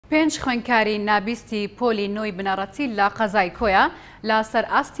پێنج خوێندكاری نابیستی پۆلی نۆی بنەڕەتی لە قەزای کۆیە لەسەر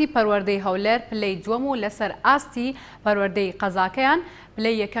ئاستی پەروەردەی هەولێر پلەی دووەم و لەسەر ئاستی پەروەردەی قەزاکەیان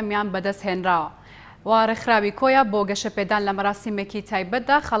پلەی یەکەمیان بەدەست هێنراوە. وارەخراوی کۆیە بۆ گەشەپێدان لە مەراسیمێکی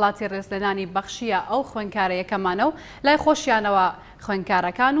تایبەتدا خەڵاتی ڕێزلێنانی بەخشیە ئەو خوێندکارە یەکەمانە و لای خۆشیانەوە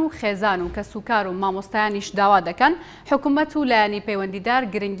خوێندکارەکان و خێزان و کەسوکار و مامۆستایانیش داوا دەکەن حکوومەت و لایەنی پەیوەندیدار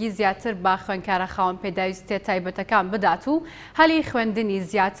گرنگی زیاتر بە خوێندکارە خاوەن پێداویستیە تایبەتەکان بدات و هەلی خوێندنی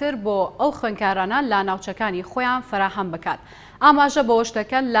زیاتر بۆ ئەو خوێندکارانە لە ناوچەکانی خۆیان فراهەم بکات. ئاماژە بەوەش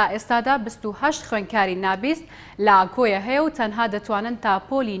دەکەن لە ئێستادا 28 خوێندکاری نابیست لە کۆیە هەیە و تەنها دەتوانن تا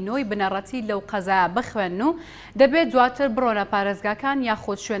پۆلی نۆی بنەڕەتی لەو قەزایە بخوێن و دەبێت دواتر بڕۆنە پارێزگاکان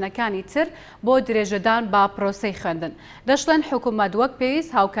یاخود شوێنەکانی تر بۆ درێژەدان با پرۆسەی خوێندن. دەشڵێن حکوومەت وەک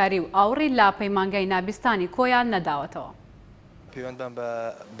پێویست هاوکاری و ئاوڕی لا پەیمانگای نابیستانی کۆیان نەداوەتەوە. پەیوەندیان بە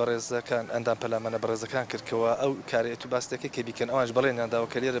بەڕێزەکان ئەندام پەلامانە بەڕێزەکان کردکەوە ئەو کارێت و باستێکی کە بیکەن ئەوانش بەڵێنیان داوە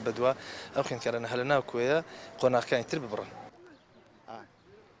کە لێرە بەدووە ئەو خوێندکارانە هەلە ناو کۆیە قۆناغەکانی تر ببڕن.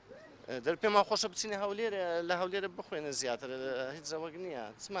 دەر پێمان خۆشە بچینە هەولێر لە هەولێرە بخوێنە زیاتر هیچ زەوەک نییە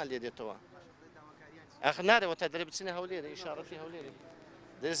چمان لێ دێتەوە ئاخر نارەوە تا دەرێ بچینە هەولێرە ئیشارەتی هەولێری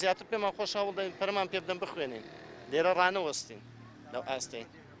دەر زیاتر پێمان خۆش هەوڵ دەین پەرمان پێ بدەن بخوێنین لێرە ڕانەوەستین لەو ئاستەی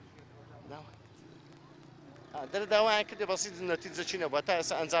دەرە داوایان کردێ بەسیت نەتیجە چینە بووە تا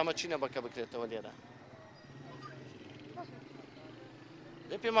ئێستا ئەنجامە چینە بەکە بکرێتەوە لێرە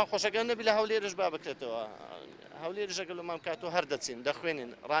لێ پێمان خۆشەکە نەبی لە هەولێرش با بکرێتەوە هەولێرش ئەگەر لەمام کاتۆ هەر دەچین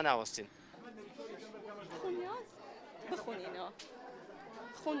دەخوێنین ڕاناوەستین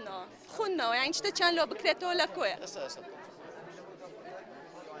خوونەوە یان شتێکیان لۆ بکرێتەوە لە کۆیە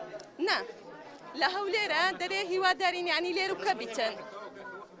نا لە هەولێرە دەرێ هیوادارین یعنی لێر و کە بیتن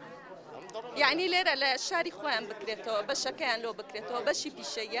یعنی لێرە لە شاری خۆیان بکرێتەوە بەشەکەیان لۆ بکرێتەوە بەشی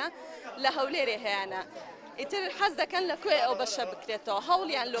پیشەیە لە هەولێرێ هەیەە ئیتر حەز دەکەن لە کوێ ئەو بەشە بکرێتەوە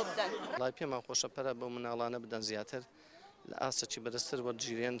هەوڵیان لۆ بدەن لای پێمان خۆشە پەرە بەو مناڵانە بدەن زیاتر لە ئاستەی بەدەستتر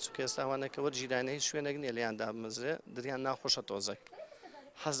وەرگیرێن چونکە ئێستاوانە کە وەرگیرانەی شوێنێک نییە لێیان دامەزرێ دریان ناخۆشە تۆزەک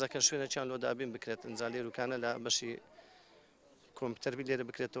حەز دەکەن شوێنێکیان لۆ دابین بکرێت ئەنجا لێروکانە لە بەشی کۆمپیوتەربی لێرە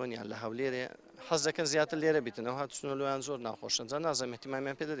بکرێتەوە نیان لە هەولێرێ حەز دەکەن زیاتر لێرە بیتنەوە هاتوچونە لۆیان زۆر ناخۆشە جا نازانم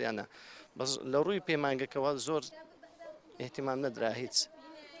احتیمامیان پێ دەدیانە بەس لە ڕووی پەیمانگەکەوە زۆر احتیمام نەدرا هیچ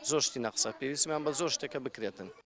زۆر شتی نەقسە پێویستیان بە زۆر شتێکە بکرێتن.